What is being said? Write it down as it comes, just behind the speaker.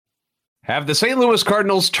Have the St. Louis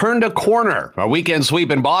Cardinals turned a corner? A weekend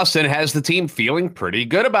sweep in Boston has the team feeling pretty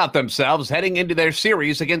good about themselves heading into their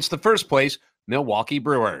series against the first-place Milwaukee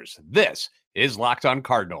Brewers. This is Locked On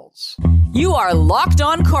Cardinals. You are Locked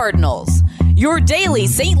On Cardinals, your daily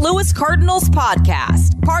St. Louis Cardinals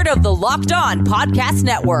podcast, part of the Locked On Podcast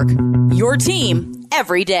Network, your team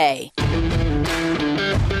every day.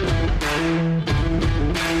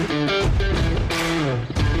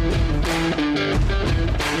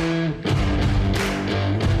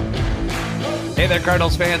 Hey there,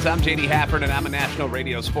 Cardinals fans. I'm JD Hafford, and I'm a national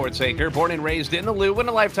radio sports anchor, born and raised in the Lou, and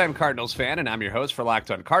a lifetime Cardinals fan, and I'm your host for Locked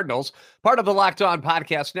On Cardinals, part of the Locked On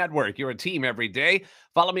Podcast Network, your team every day.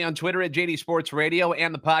 Follow me on Twitter at JD Sports Radio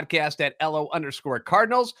and the podcast at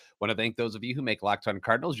LO_Cardinals. Want to thank those of you who make Locked On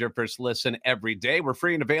Cardinals your first listen every day. We're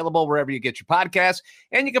free and available wherever you get your podcasts,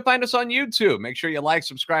 and you can find us on YouTube. Make sure you like,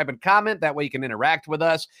 subscribe, and comment. That way you can interact with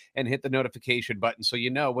us and hit the notification button so you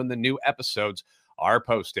know when the new episodes are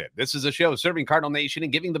posted. This is a show serving Cardinal Nation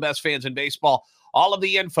and giving the best fans in baseball all of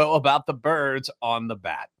the info about the birds on the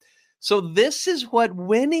bat. So this is what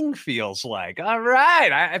winning feels like. All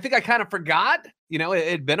right. I think I kind of forgot, it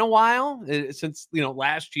had been a while since,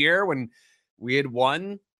 last year when we had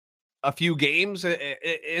won a few games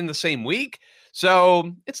in the same week.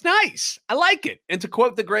 So it's nice. I like it. And to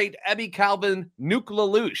quote the great Ebby Calvin Nuke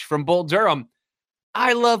LaLoosh from Bull Durham,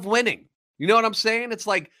 I love winning. You know what I'm saying? It's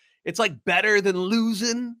like better than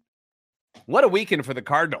losing. What a weekend for the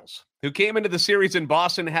Cardinals, who came into the series in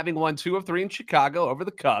Boston having won 2 of 3 in Chicago over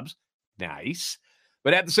the Cubs. Nice.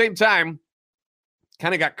 But at the same time,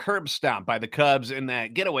 kind of got curb stomped by the Cubs in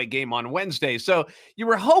that getaway game on Wednesday. So you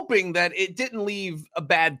were hoping that it didn't leave a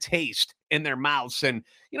bad taste in their mouths and,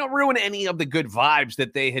 ruin any of the good vibes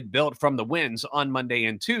that they had built from the wins on Monday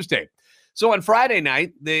and Tuesday. So on Friday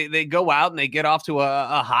night, they go out and they get off to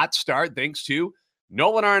a hot start thanks to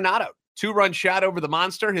Nolan Arenado, 2-run shot over the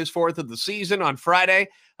monster, his 4th of the season on Friday.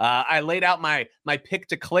 I laid out my pick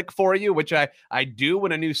to click for you, which I do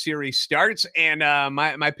when a new series starts. And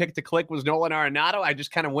my pick to click was Nolan Arenado. I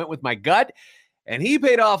just kind of went with my gut, and he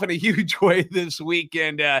paid off in a huge way this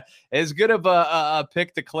weekend. As good of a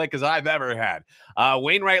pick to click as I've ever had.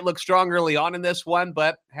 Wainwright looked strong early on in this one,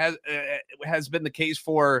 but has been the case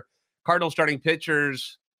for Cardinal starting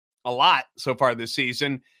pitchers a lot so far this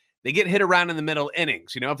season. They get hit around in the middle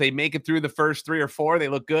innings. If they make it through the first 3 or 4, they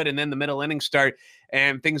look good, and then the middle innings start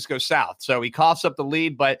and things go south. So he coughs up the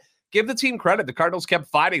lead, but give the team credit. The Cardinals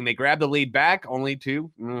kept fighting. They grabbed the lead back, only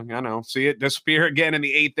to, see it disappear again in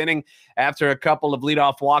the 8th inning after a couple of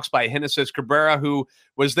leadoff walks by Genesis Cabrera, who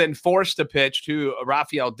was then forced to pitch to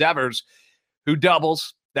Rafael Devers, who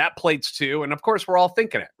doubles. That plates 2. And, of course, we're all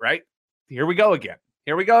thinking it, right? Here we go again.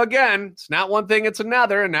 It's not one thing, it's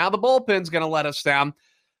another, and now the bullpen's going to let us down.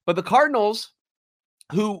 But the Cardinals,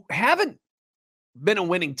 who haven't been a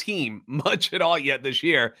winning team much at all yet this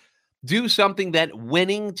year, do something that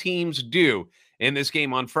winning teams do in this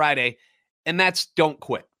game on Friday, and that's don't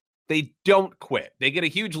quit. They don't quit. They get a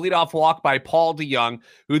huge leadoff walk by Paul DeJong,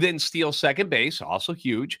 who then steals second base, also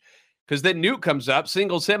huge, because then Newt comes up,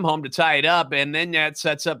 singles him home to tie it up, and then that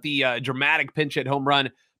sets up the dramatic pinch hit home run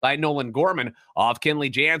by Nolan Gorman off Kenley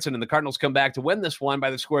Jansen, and the Cardinals come back to win this one by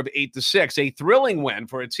the score of 8-6. A thrilling win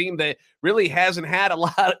for a team that really hasn't had a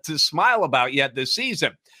lot to smile about yet this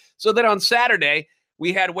season. So then on Saturday,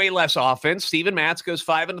 we had way less offense. Steven Matz goes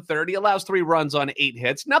 5 1/3. He allows 3 runs on 8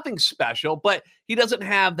 hits. Nothing special, but he doesn't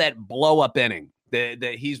have that blow-up inning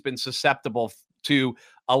that he's been susceptible to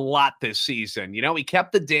a lot this season. He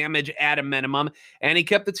kept the damage at a minimum, and he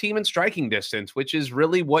kept the team in striking distance, which is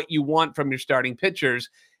really what you want from your starting pitchers,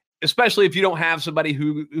 especially if you don't have somebody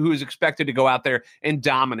who is expected to go out there and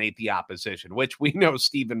dominate the opposition, which we know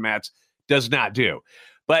Steven Matz does not do.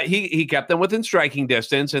 But he kept them within striking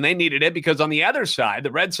distance, and they needed it because on the other side,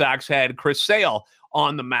 the Red Sox had Chris Sale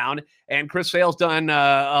on the mound, and Chris Sale's done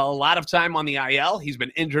a lot of time on the IL. He's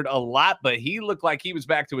been injured a lot, but he looked like he was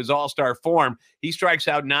back to his all-star form. He strikes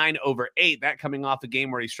out 9 over 8, that coming off a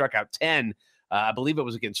game where he struck out 10. I believe it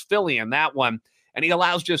was against Philly in that one, and he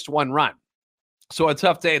allows just 1 run. So a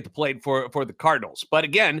tough day at the plate for the Cardinals. But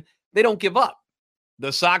again, they don't give up.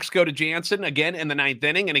 The Sox go to Jansen again in the 9th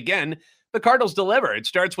inning, and again, the Cardinals deliver. It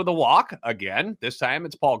starts with a walk again. This time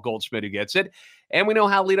it's Paul Goldschmidt who gets it. And we know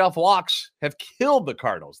how leadoff walks have killed the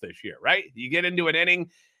Cardinals this year, right? You get into an inning,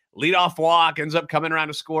 leadoff walk ends up coming around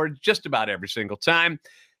to score just about every single time.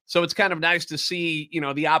 So it's kind of nice to see,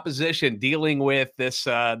 the opposition dealing with this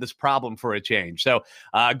problem for a change. So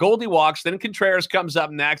Goldie walks, then Contreras comes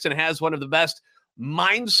up next and has one of the best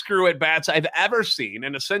mind screw at bats I've ever seen,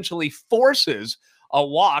 and essentially forces a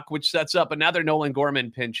walk, which sets up another Nolan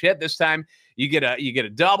Gorman pinch hit. This time You get a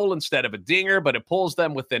double instead of a dinger, but it pulls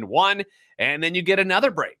them within one, and then you get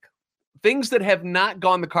another break. Things that have not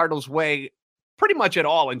gone the Cardinals' way pretty much at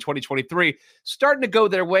all in 2023, starting to go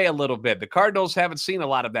their way a little bit. The Cardinals haven't seen a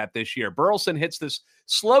lot of that this year. Burleson hits this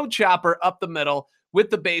slow chopper up the middle with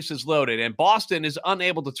the bases loaded, and Boston is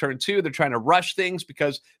unable to turn two. They're trying to rush things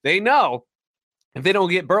because they know if they don't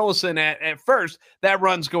get Burleson at first, that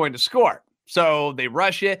run's going to score. So they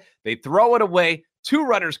rush it, they throw it away. Two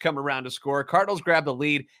runners come around to score. Cardinals grab the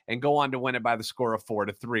lead and go on to win it by the score of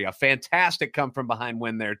 4-3. A fantastic come from behind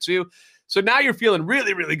win there too. So now you're feeling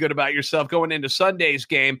really, really good about yourself going into Sunday's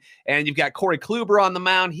game. And you've got Corey Kluber on the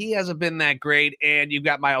mound. He hasn't been that great. And you've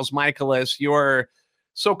got Miles Michaelis, your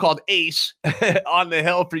so-called ace on the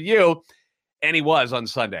hill for you. And he was on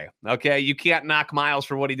Sunday. Okay, you can't knock Miles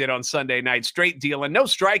for what he did on Sunday night. Straight dealing, no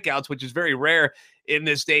strikeouts, which is very rare in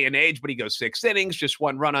this day and age, but he goes 6 innings, just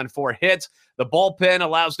 1 run on 4 hits. The bullpen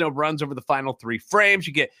allows no runs over the final 3 frames.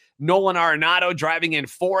 You get Nolan Arenado driving in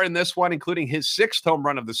 4 in this one, including his 6th home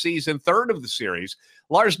run of the season, 3rd of the series.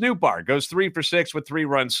 Lars Nootbaar goes 3 for 6 with 3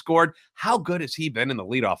 runs scored. How good has he been in the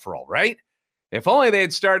leadoff role, right? If only they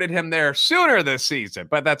had started him there sooner this season,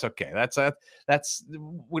 but that's okay. That's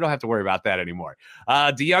we don't have to worry about that anymore.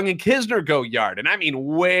 DeYoung and Kisner go yard, and I mean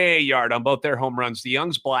way yard on both their home runs.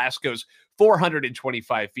 DeYoung's blast goes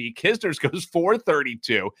 425 feet. Kisner's goes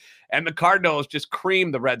 432, and the Cardinals just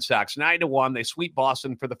cream the Red Sox 9-1. They sweep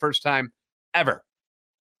Boston for the first time ever.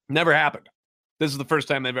 Never happened. This is the first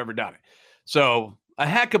time they've ever done it. So a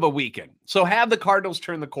heck of a weekend. So have the Cardinals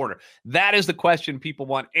turn the corner? That is the question people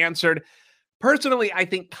want answered. Personally, I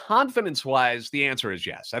think confidence-wise, the answer is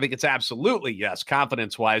yes. I think it's absolutely yes,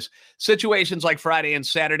 confidence-wise. Situations like Friday and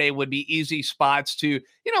Saturday would be easy spots to,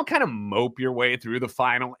 kind of mope your way through the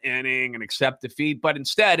final inning and accept defeat. But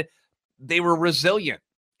instead, they were resilient,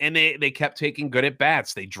 and they kept taking good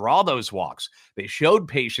at-bats. They draw those walks. They showed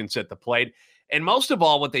patience at the plate. And most of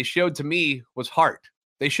all, what they showed to me was heart.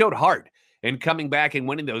 They showed heart in coming back and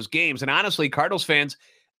winning those games. And honestly, Cardinals fans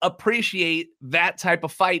appreciate that type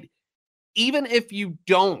of fight. Even if you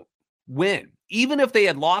don't win, even if they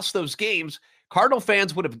had lost those games, Cardinal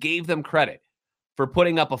fans would have gave them credit for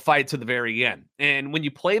putting up a fight to the very end. And when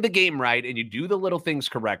you play the game right and you do the little things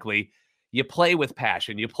correctly, you play with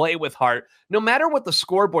passion, you play with heart. No matter what the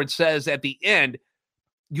scoreboard says at the end,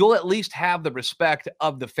 you'll at least have the respect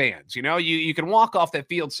of the fans. You can walk off that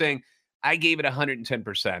field saying, I gave it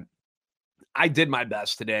 110%. I did my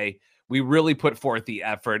best today. We really put forth the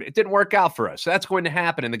effort. It didn't work out for us. That's going to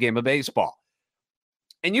happen in the game of baseball.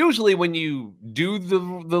 And usually when you do the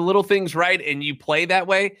little things right and you play that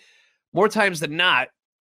way, more times than not,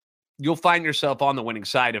 you'll find yourself on the winning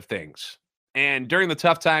side of things. And during the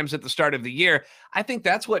tough times at the start of the year, I think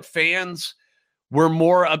that's what fans were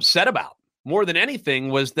more upset about. More than anything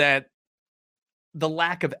was that the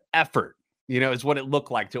lack of effort, is what it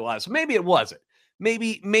looked like to us. Maybe it wasn't.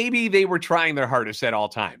 Maybe they were trying their hardest at all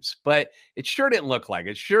times, but it sure didn't look like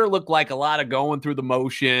it. Sure looked like a lot of going through the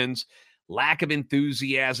motions, lack of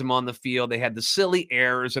enthusiasm on the field. They had the silly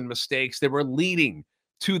errors and mistakes that were leading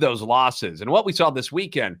to those losses. And what we saw this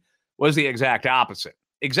weekend was the exact opposite.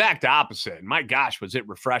 Exact opposite. And my gosh, was it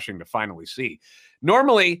refreshing to finally see.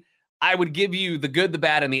 Normally, I would give you the good, the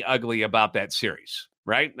bad, and the ugly about that series,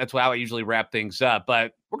 right? That's how I usually wrap things up.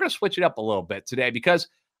 But we're going to switch it up a little bit today because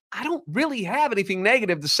I don't really have anything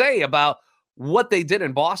negative to say about what they did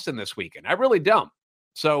in Boston this weekend. I really don't.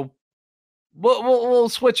 So we'll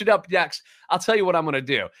switch it up next. I'll tell you what I'm going to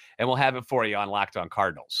do, and we'll have it for you on Locked On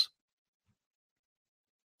Cardinals.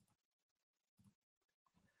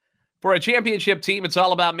 For a championship team, it's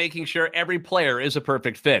all about making sure every player is a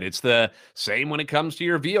perfect fit. It's the same when it comes to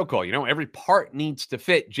your vehicle. Every part needs to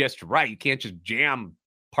fit just right. You can't just jam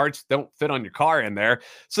parts don't fit on your car in there.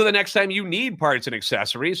 So the next time you need parts and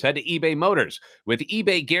accessories, head to eBay Motors. With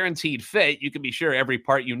eBay Guaranteed Fit, you can be sure every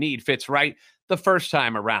part you need fits right the first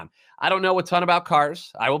time around. I don't know a ton about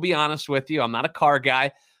cars. I will be honest with you. I'm not a car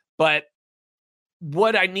guy, but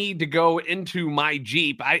what I need to go into my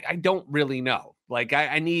Jeep, I don't really know. Like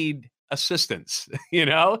I need assistance,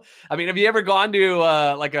 I mean, have you ever gone to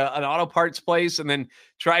an auto parts place and then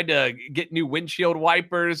tried to get new windshield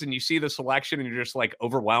wipers and you see the selection and you're just like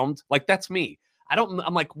overwhelmed? Like that's me.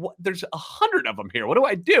 I'm like, what? There's 100 of them here. What do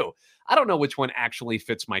I do? I don't know which one actually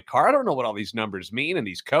fits my car. I don't know what all these numbers mean and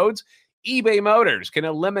these codes. eBay Motors can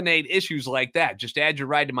eliminate issues like that. Just add your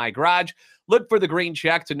ride to my garage, look for the green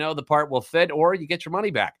check to know the part will fit, or you get your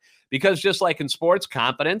money back. Because just like in sports,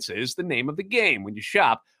 confidence is the name of the game when you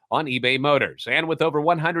shop on eBay Motors. And with over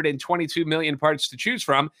 122 million parts to choose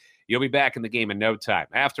from, you'll be back in the game in no time.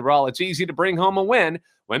 After all, it's easy to bring home a win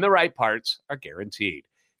when the right parts are guaranteed.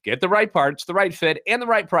 Get the right parts, the right fit, and the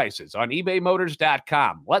right prices on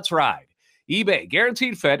ebaymotors.com. Let's ride. eBay,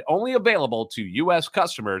 guaranteed fit, only available to U.S.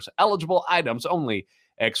 customers, eligible items only,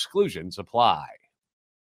 exclusions apply.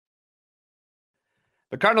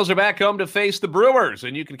 The Cardinals are back home to face the Brewers,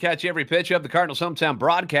 and you can catch every pitch of the Cardinals' hometown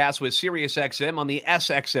broadcast with SiriusXM on the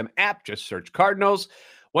SXM app. Just search Cardinals.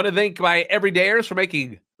 Want to thank my everydayers for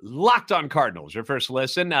making Locked On Cardinals your first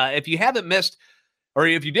listen. If you haven't missed, or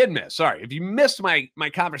if you did miss, if you missed my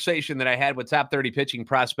conversation that I had with top 30 pitching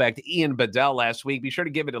prospect Ian Bedell last week, be sure to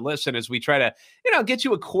give it a listen as we try to, get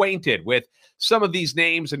you acquainted with some of these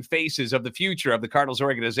names and faces of the future of the Cardinals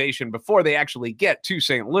organization before they actually get to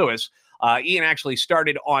St. Louis. Ian actually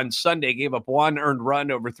started on Sunday, gave up one earned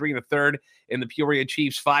run over 3 1/3 in the Peoria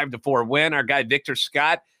Chiefs 5-4 win. Our guy Victor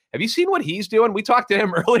Scott, have you seen what he's doing? We talked to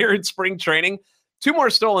him earlier in spring training. 2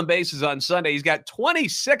 more stolen bases on Sunday. He's got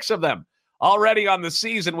 26 of them already on the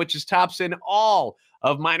season, which is tops in all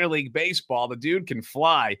of minor league baseball. The dude can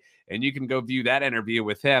fly, and you can go view that interview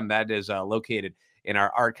with him. That is located in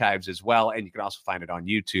our archives as well, and you can also find it on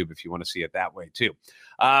YouTube if you want to see it that way too.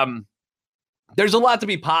 There's a lot to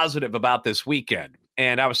be positive about this weekend.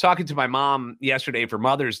 And I was talking to my mom yesterday for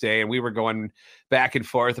Mother's Day, and we were going back and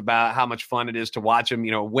forth about how much fun it is to watch him,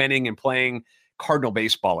 winning and playing Cardinal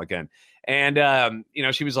baseball again. And,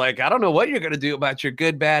 she was like, I don't know what you're going to do about your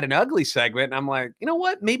good, bad, and ugly segment. And I'm like, you know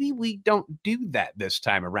what? Maybe we don't do that this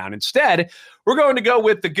time around. Instead, we're going to go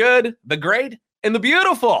with the good, the great, and the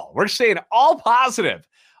beautiful. We're staying all positive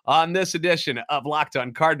on this edition of Locked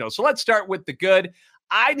On Cardinals. So let's start with the good.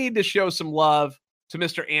 I need to show some love to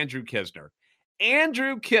Mr. Andrew Knizner.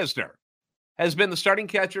 Andrew Knizner has been the starting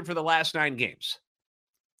catcher for the last 9 games,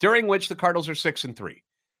 during which the Cardinals are 6-3.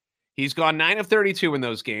 He's gone 9 of 32 in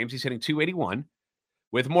those games. He's hitting .281,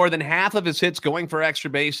 with more than half of his hits going for extra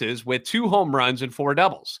bases, with 2 home runs and 4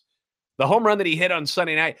 doubles. The home run that he hit on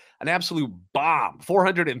Sunday night, an absolute bomb,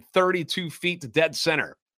 432 feet to dead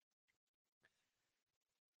center.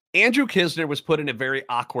 Andrew Knizner was put in a very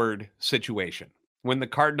awkward situation when the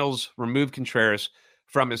Cardinals removed Contreras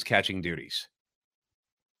from his catching duties.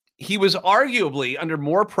 He was arguably under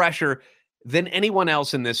more pressure than anyone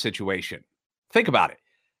else in this situation. Think about it.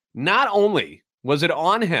 Not only was it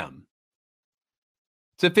on him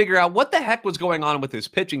to figure out what the heck was going on with his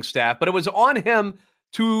pitching staff, but it was on him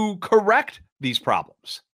to correct these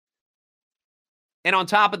problems. And on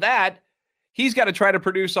top of that, he's got to try to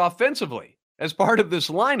produce offensively as part of this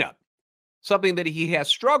lineup, something that he has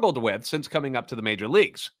struggled with since coming up to the major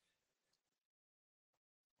leagues.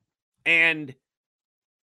 And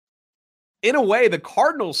in a way, the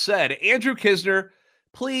Cardinals said, Andrew Knizner,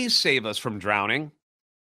 please save us from drowning.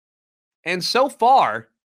 And so far,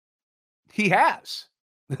 he has.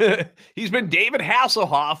 He's been David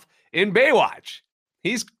Hasselhoff in Baywatch.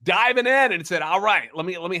 He's diving in and said, all right, let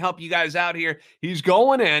me help you guys out here. He's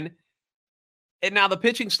going in. And now the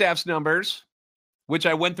pitching staff's numbers, which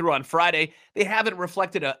I went through on Friday, they haven't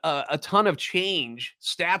reflected a ton of change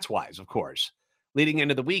stats-wise, of course, leading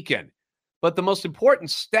into the weekend. But the most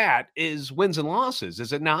important stat is wins and losses,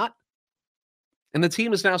 is it not? And the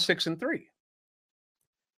team is now 6-3.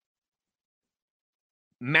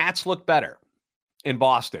 Mats looked better in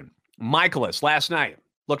Boston. Michaelis last night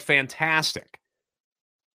looked fantastic.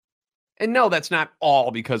 And no, that's not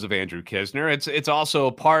all because of Andrew Knizner. It's also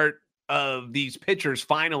a part of these pitchers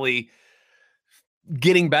finally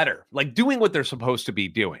getting better, like doing what they're supposed to be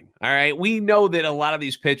doing. All right. We know that a lot of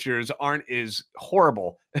these pitchers aren't as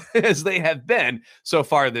horrible as they have been so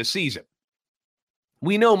far this season.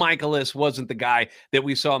 We know Michaelis wasn't the guy that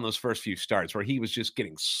we saw in those first few starts where he was just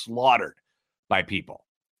getting slaughtered by people.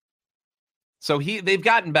 So they've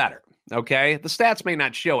gotten better. Okay. The stats may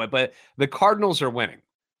not show it, but the Cardinals are winning.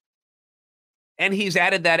 And he's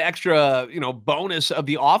added that extra, bonus of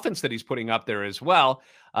the offense that he's putting up there as well.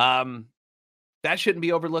 That shouldn't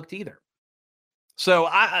be overlooked either. So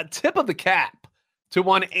a tip of the cap to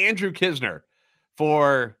one Andrew Knizner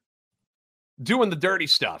for doing the dirty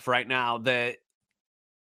stuff right now that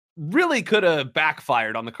really could have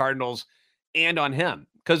backfired on the Cardinals and on him.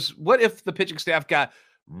 Because what if the pitching staff got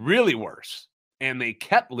really worse and they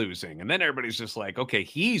kept losing? And then everybody's just like, okay,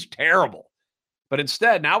 he's terrible. But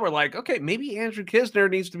instead, now we're like, okay, maybe Andrew Knizner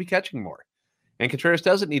needs to be catching more. And Contreras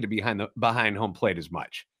doesn't need to be behind home plate as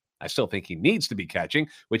much. I still think he needs to be catching,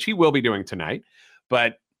 which he will be doing tonight.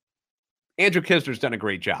 But Andrew Knizner's done a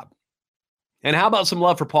great job. And how about some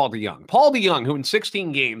love for Paul DeJong? Paul DeJong, who in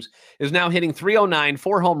 16 games is now hitting .309,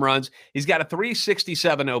 4 home runs. He's got a .367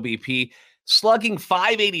 OBP, slugging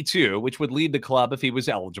 .582, which would lead the club if he was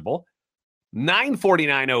eligible.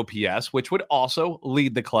 .949 OPS, which would also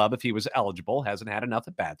lead the club if he was eligible. Hasn't had enough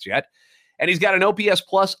at-bats yet. and he's got an OPS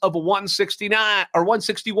plus of 169 or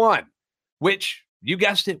 161, which, you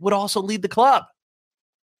guessed it, would also lead the club.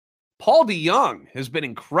 Paul DeJong has been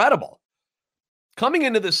incredible. Coming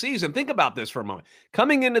into the season, think about this for a moment.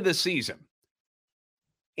 Coming into the season,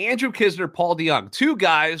 Andrew Knizner, Paul DeJong, two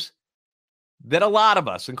guys that a lot of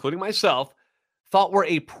us, including myself, thought were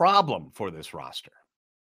a problem for this roster,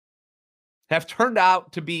 have turned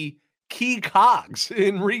out to be key cogs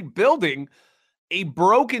in rebuilding a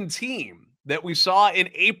broken team that we saw in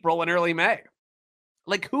April and early May.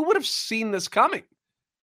 Like, who would have seen this coming?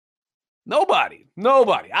 Nobody.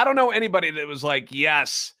 I don't know anybody that was like,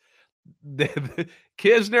 yes,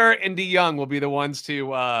 Knizner and DeJong will be the ones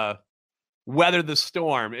to weather the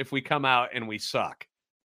storm if we come out and we suck.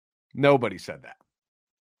 Nobody said that.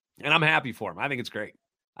 And I'm happy for him. I think it's great.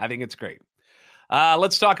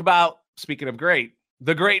 Let's talk about, speaking of great,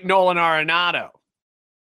 the great Nolan Arenado.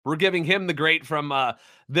 We're giving him the great from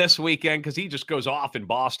this weekend because he just goes off in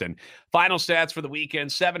Boston. Final stats for the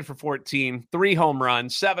weekend: 7 for 14, 3 home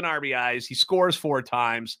runs, 7 RBIs. He scores 4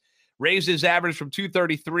 times, raised his average from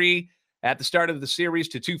 233 at the start of the series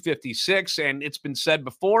to 256. And it's been said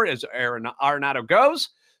before, as Arenado goes,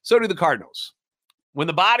 so do the Cardinals. When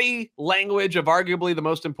the body language of arguably the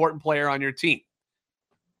most important player on your team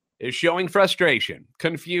is showing frustration,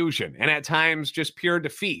 confusion, and at times just pure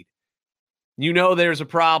defeat, you know there's a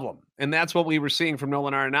problem. And that's what we were seeing from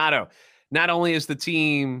Nolan Arenado. Not only is the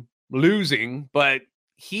team losing, but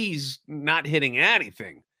he's not hitting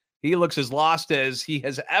anything. He looks as lost as he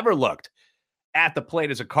has ever looked at the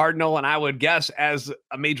plate as a Cardinal, and I would guess as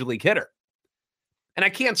a major league hitter. And I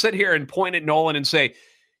can't sit here and point at Nolan and say,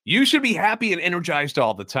 you should be happy and energized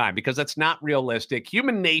all the time, because that's not realistic.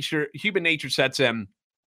 Human nature sets in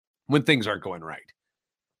when things aren't going right.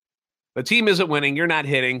 The team isn't winning. You're not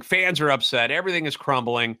hitting. Fans are upset. Everything is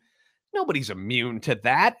crumbling. Nobody's immune to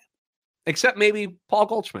that, except maybe Paul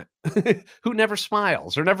Goldschmidt, who never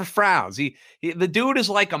smiles or never frowns. The dude is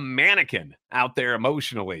like a mannequin out there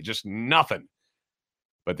emotionally, just nothing.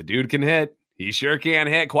 But the dude can hit. He sure can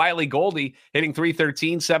hit. Quietly Goldie hitting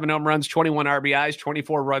 .313, 7 home runs, 21 RBIs,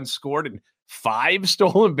 24 runs scored, and 5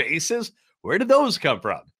 stolen bases. Where did those come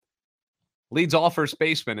from? Leads all first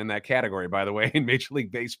basemen in that category, by the way, in Major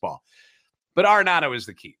League Baseball. But Arenado is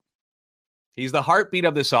the key. He's the heartbeat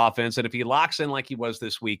of this offense, and if he locks in like he was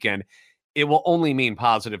this weekend, it will only mean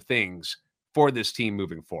positive things for this team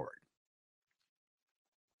moving forward.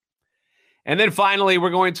 And then finally, we're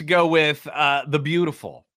going to go with the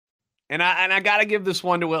beautiful. And I got to give this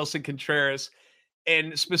one to Wilson Contreras,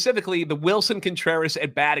 and specifically the Wilson Contreras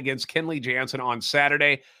at bat against Kenley Jansen on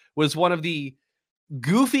Saturday was one of the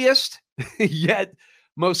goofiest yet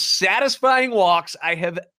most satisfying walks I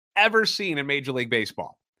have ever seen in Major League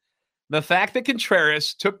Baseball. The fact that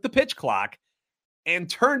Contreras took the pitch clock and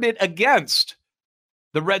turned it against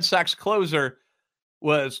the Red Sox closer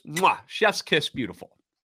was chef's kiss beautiful.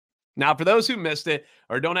 Now, for those who missed it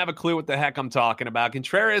or don't have a clue what the heck I'm talking about,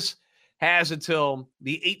 Contreras has until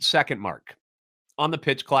the 8-second mark on the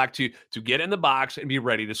pitch clock to get in the box and be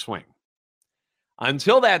ready to swing.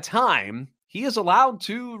 Until that time, he is allowed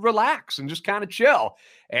to relax and just kind of chill.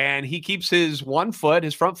 And he keeps his front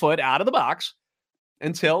foot out of the box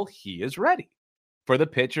until he is ready for the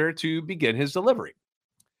pitcher to begin his delivery.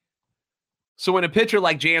 So when a pitcher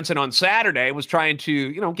like Jansen on Saturday was trying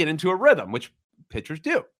to, get into a rhythm, which pitchers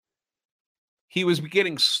do, he was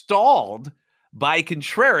getting stalled by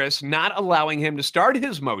Contreras, not allowing him to start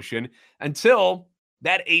his motion until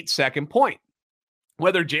that 8-second point,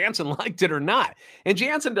 whether Jansen liked it or not. And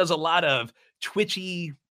Jansen does a lot of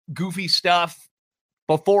twitchy, goofy stuff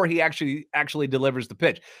before he actually delivers the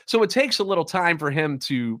pitch. So it takes a little time for him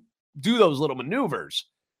to do those little maneuvers.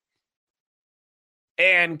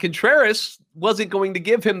 And Contreras wasn't going to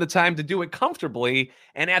give him the time to do it comfortably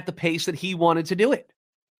and at the pace that he wanted to do it.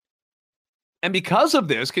 And because of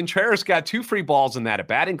this, Contreras got 2 free balls in that at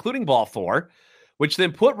bat, including ball 4, which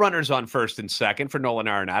then put runners on first and second for Nolan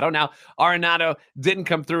Arenado. Now, Arenado didn't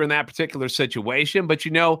come through in that particular situation, but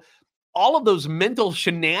all of those mental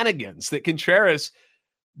shenanigans that Contreras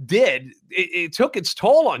did, it took its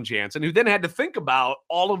toll on Jansen, who then had to think about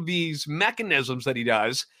all of these mechanisms that he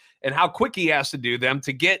does and how quick he has to do them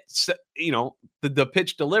to get, the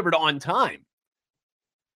pitch delivered on time.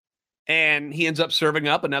 And he ends up serving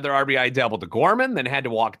up another RBI double to Gorman, then had to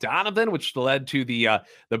walk Donovan, which led to the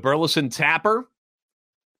Burleson tapper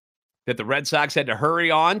that the Red Sox had to hurry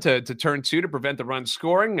on to turn 2 to prevent the run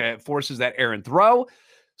scoring. It forces that errant throw,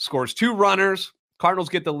 scores 2 runners. Cardinals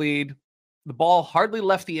get the lead. The ball hardly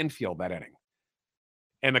left the infield that inning,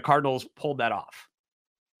 and the Cardinals pulled that off.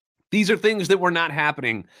 These are things that were not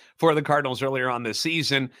happening for the Cardinals earlier on this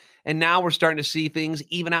season, And now we're starting to see things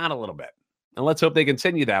even out a little bit. And let's hope they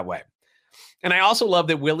continue that way. And I also love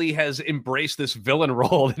that Willie has embraced this villain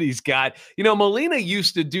role that he's got. Molina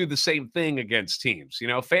used to do the same thing against teams.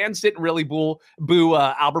 Fans didn't really boo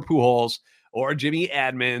Albert Pujols or Jimmy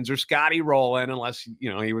Edmonds or Scotty Rowland unless,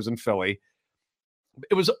 he was in Philly.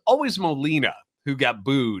 It was always Molina who got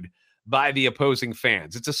booed by the opposing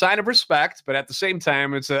fans. It's a sign of respect, but at the same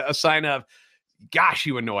time, it's a sign of, gosh,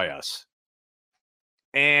 you annoy us.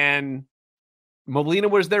 And Molina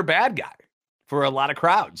was their bad guy for a lot of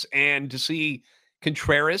crowds. And to see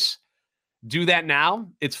Contreras do that now,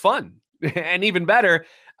 it's fun. And even better,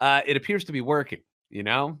 it appears to be working.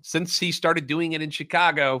 Since he started doing it in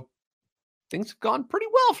Chicago, things have gone pretty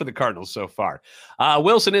well for the Cardinals so far.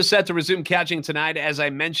 Wilson is set to resume catching tonight. As I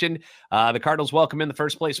mentioned, the Cardinals welcome in the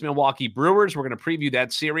first place Milwaukee Brewers. We're going to preview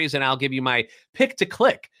that series, and I'll give you my pick to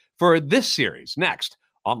click for this series next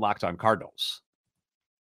on Locked On Cardinals.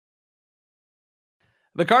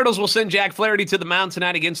 The Cardinals will send Jack Flaherty to the mound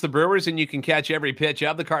tonight against the Brewers, and you can catch every pitch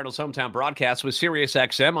of the Cardinals' hometown broadcast with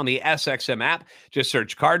SiriusXM on the SXM app. Just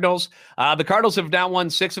search Cardinals. The Cardinals have now won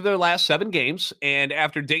 6 of their last 7 games, and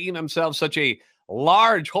after digging themselves such a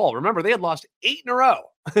large hole, remember, they had lost 8 in a row.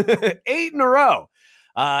 8 in a row.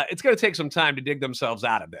 It's going to take some time to dig themselves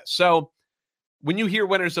out of this. So when you hear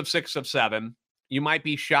winners of 6 of 7, you might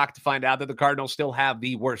be shocked to find out that the Cardinals still have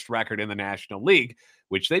the worst record in the National League,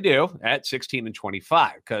 which they do at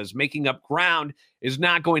 16-25, because making up ground is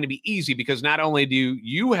not going to be easy, because not only do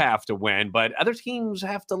you have to win, but other teams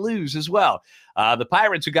have to lose as well. The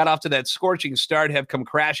Pirates, who got off to that scorching start, have come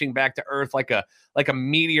crashing back to earth like a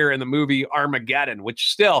meteor in the movie Armageddon, which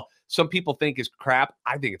still some people think is crap.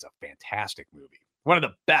 I think it's a fantastic movie. One of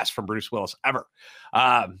the best from Bruce Willis ever.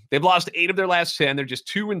 They've lost 8 of their last 10. They're just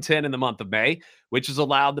 2-10 in the month of May, which has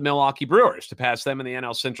allowed the Milwaukee Brewers to pass them in the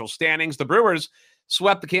NL Central standings. The Brewers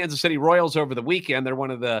swept the Kansas City Royals over the weekend. They're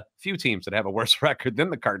one of the few teams that have a worse record than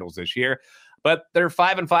the Cardinals this year, but they're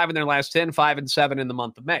 5-5 in their last 10, 5-7 in the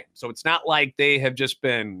month of May. So it's not like they have just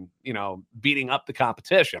been, beating up the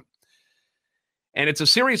competition. And it's a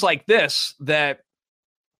series like this that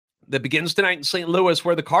begins tonight in St. Louis,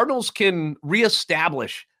 where the Cardinals can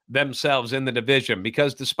reestablish themselves in the division,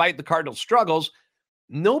 because despite the Cardinals' struggles,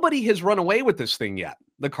 nobody has run away with this thing yet.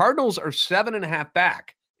 The Cardinals are 7.5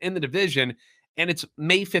 back in the division, and it's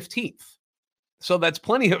May 15th. So that's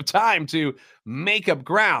plenty of time to make up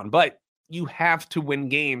ground, but you have to win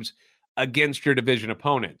games against your division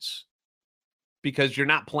opponents, because you're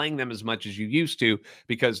not playing them as much as you used to,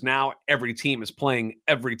 because now every team is playing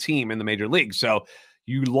every team in the major league. So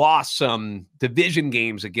you lost some division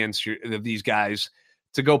games against these guys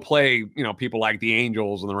to go play, people like the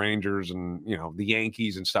Angels and the Rangers and, the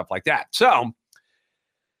Yankees and stuff like that. So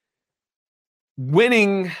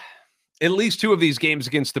winning at least 2 of these games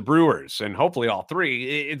against the Brewers, and hopefully all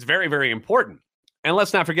 3, it's very, very important. And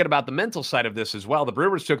let's not forget about the mental side of this as well. The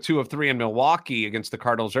Brewers took 2 of 3 in Milwaukee against the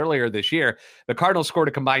Cardinals earlier this year. The Cardinals scored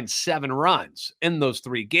a combined 7 runs in those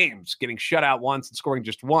 3 games, getting shut out once and scoring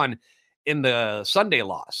just 1 in the Sunday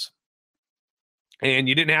loss. And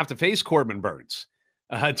you didn't have to face Corbin Burnes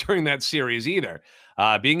during that series either.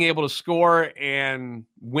 Being able to score and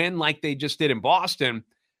win like they just did in Boston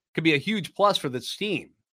could be a huge plus for this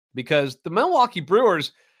team, because the Milwaukee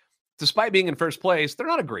Brewers, despite being in first place, they're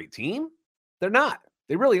not a great team. They're not.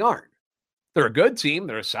 They really aren't. They're a good team.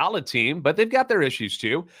 They're a solid team, but they've got their issues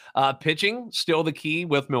too. Pitching, still the key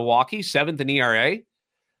with Milwaukee, 7th in ERA.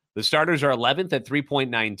 The starters are 11th at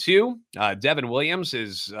 3.92. Devin Williams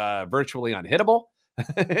is virtually unhittable.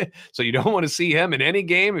 So you don't want to see him in any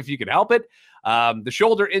game if you can help it. The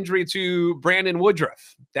shoulder injury to Brandon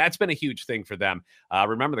Woodruff, that's been a huge thing for them.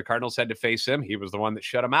 Remember, the Cardinals had to face him. He was the one that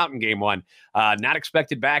shut him out in game 1. Not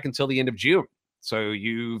expected back until the end of June. So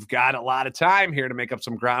you've got a lot of time here to make up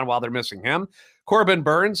some ground while they're missing him. Corbin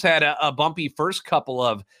Burnes had a bumpy first couple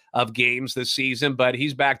of games this season, but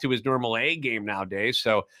he's back to his normal A game nowadays.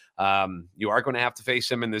 So you are going to have to face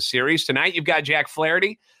him in this series. Tonight, you've got Jack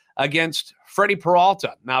Flaherty against Freddie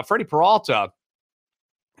Peralta. Now, Freddie Peralta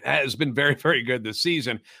has been very, very good this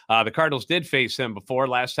season. The Cardinals did face him before.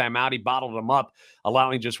 Last time out, he bottled them up,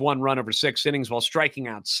 allowing just 1 run over 6 innings while striking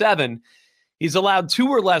out 7. He's allowed 2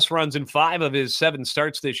 or less runs in 5 of his 7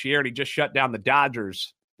 starts this year, and he just shut down the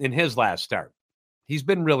Dodgers in his last start. He's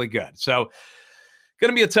been really good. So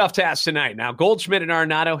going to be a tough task tonight. Now, Goldschmidt and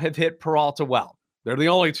Arenado have hit Peralta well. They're the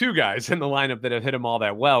only 2 guys in the lineup that have hit him all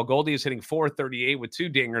that well. Goldie is hitting .438 with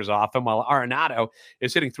 2 dingers off him, while Arenado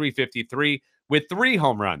is hitting .353 with 3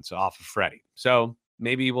 home runs off of Freddie. So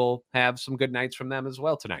maybe we'll have some good nights from them as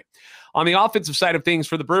well tonight. On the offensive side of things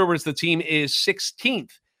for the Brewers, the team is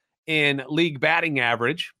 16th in league batting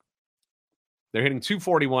average. They're hitting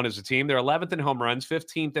 241 as a team. They're 11th in home runs,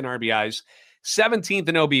 15th in RBIs, 17th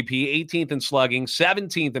in OBP, 18th in slugging,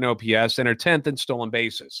 17th in OPS, and are 10th in stolen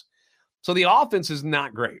bases. So the offense is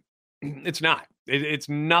not great. It's not. It's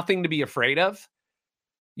nothing to be afraid of.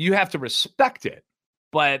 You have to respect it,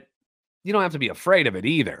 but you don't have to be afraid of it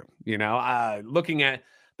either. Looking at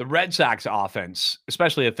the Red Sox offense,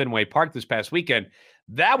 especially at Fenway Park this past weekend,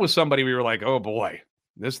 that was somebody we were like, oh boy,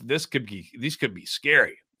 these could be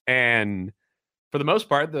scary. And for the most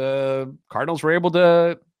part, the Cardinals were able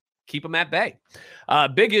to keep them at bay.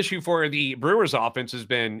 Big issue for the Brewers offense has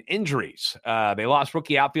been injuries. They lost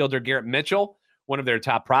rookie outfielder Garrett Mitchell, one of their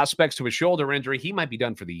top prospects, to a shoulder injury. He might be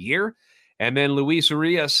done for the year. And then Luis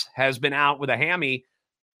Urias has been out with a hammy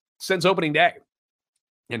since opening day.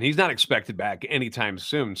 And he's not expected back anytime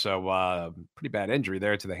soon. So pretty bad injury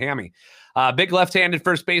there to the hammy. Big left-handed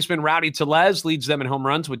first baseman Rowdy Tellez leads them in home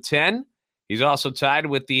runs with 10. He's also tied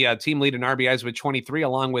with the team lead in RBIs with 23,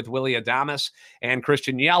 along with Willy Adames and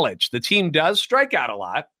Christian Yelich. The team does strike out a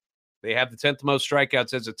lot. They have the 10th most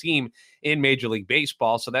strikeouts as a team in Major League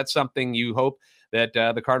Baseball. So that's something you hope that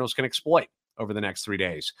the Cardinals can exploit over the next 3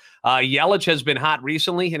 days. Yelich has been hot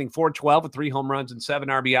recently, hitting .412 with 3 home runs and 7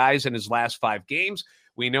 RBIs in his last 5 games.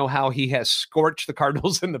 We know how he has scorched the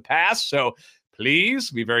Cardinals in the past, so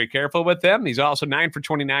please be very careful with him. He's also 9 for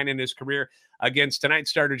 29 in his career against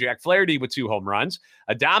tonight's starter Jack Flaherty with 2 home runs.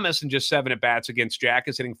 Adames in just 7 at-bats against Jack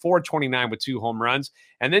is hitting .429 with 2 home runs.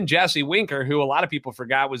 And then Jesse Winker, who a lot of people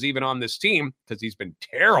forgot was even on this team because he's been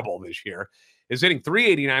terrible this year, is hitting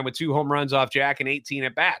 .389 with 2 home runs off Jack and 18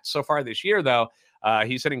 at-bats. So far this year, though,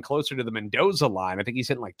 he's hitting closer to the Mendoza line. I think he's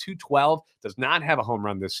hitting like .212, does not have a home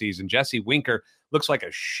run this season. Jesse Winker looks like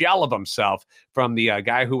a shell of himself from the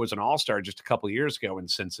guy who was an all-star just a couple of years ago in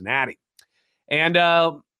Cincinnati.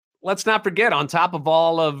 And let's not forget, on top of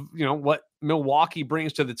all of what Milwaukee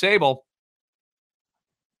brings to the table,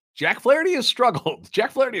 Jack Flaherty has struggled.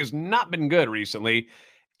 Jack Flaherty has not been good recently.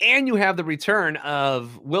 And you have the return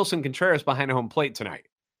of Wilson Contreras behind home plate tonight.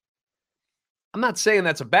 I'm not saying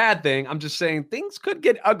that's a bad thing. I'm just saying things could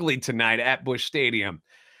get ugly tonight at Busch Stadium.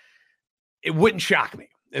 It wouldn't shock me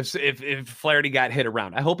if Flaherty got hit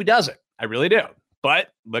around. I hope he doesn't. I really do. But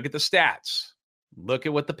look at the stats. Look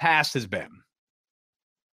at what the past has been.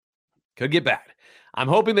 Could get bad. I'm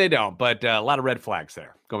hoping they don't, but a lot of red flags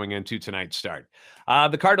there going into tonight's start.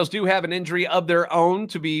 The Cardinals do have an injury of their own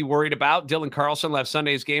to be worried about. Dylan Carlson left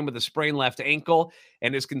Sunday's game with a sprained left ankle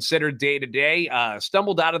and is considered day-to-day.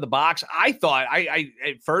 Stumbled out of the box. I thought,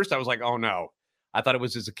 at first I was like, oh no. I thought it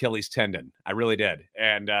was his Achilles tendon. I really did.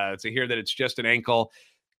 And to hear that it's just an ankle,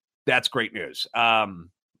 that's great news.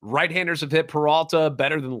 Right-handers have hit Peralta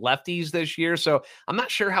better than lefties this year, so I'm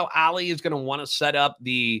not sure how Ali is going to want to set up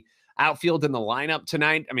the outfield in the lineup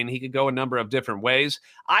tonight. I mean, he could go a number of different ways.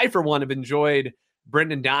 I, for one, have enjoyed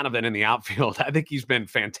Brendan Donovan in the outfield. I think he's been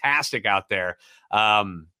fantastic out there.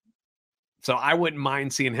 So I wouldn't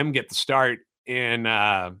mind seeing him get the start in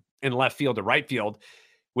left field or right field.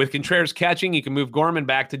 With Contreras catching, you can move Gorman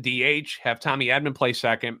back to DH, have Tommy Edman play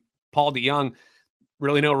second. Paul DeYoung,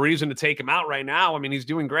 really no reason to take him out right now. I mean, he's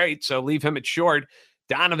doing great, so leave him at short.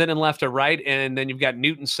 Donovan in left or right, and then you've got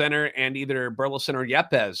Newton center and either Burleson or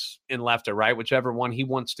Yepes in left or right, whichever one he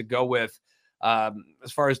wants to go with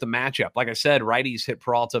as far as the matchup. Like I said, righties hit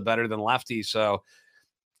Peralta better than lefties, so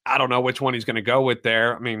I don't know which one he's going to go with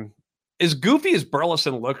there. I mean, as goofy as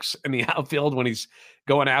Burleson looks in the outfield when he's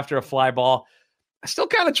going after a fly ball, I still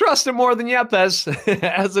kind of trust him more than Yepes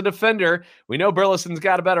as a defender. We know Burleson's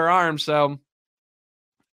got a better arm, so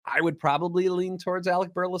I would probably lean towards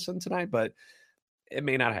Alec Burleson tonight, but it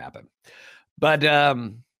may not happen. But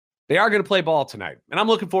they are going to play ball tonight, and I'm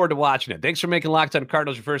looking forward to watching it. Thanks for making Locked On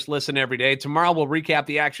Cardinals your first listen every day. Tomorrow we'll recap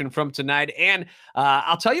the action from tonight, and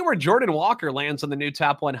I'll tell you where Jordan Walker lands on the new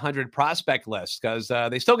top 100 prospect list, because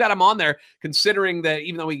they still got him on there, considering that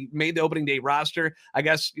even though he made the opening day roster, I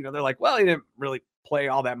guess, they're like, well, he didn't really play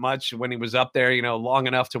all that much when he was up there, long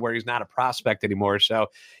enough to where he's not a prospect anymore. So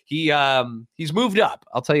he's moved up.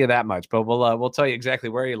 I'll tell you that much, but we'll tell you exactly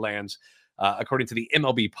where he lands according to the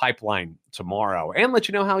MLB pipeline tomorrow, and let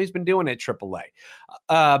you know how he's been doing at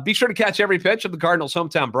AAA. Be sure to catch every pitch of the Cardinals'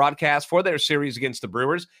 hometown broadcast for their series against the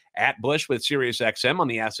Brewers at Busch with SiriusXM on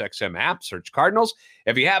the SXM app. Search Cardinals.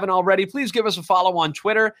 If you haven't already, please give us a follow on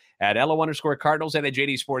Twitter at LO_Cardinals and at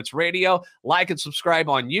JD Sports Radio. Like and subscribe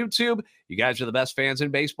on YouTube. You guys are the best fans in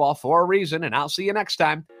baseball for a reason, and I'll see you next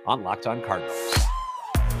time on Locked On Cardinals.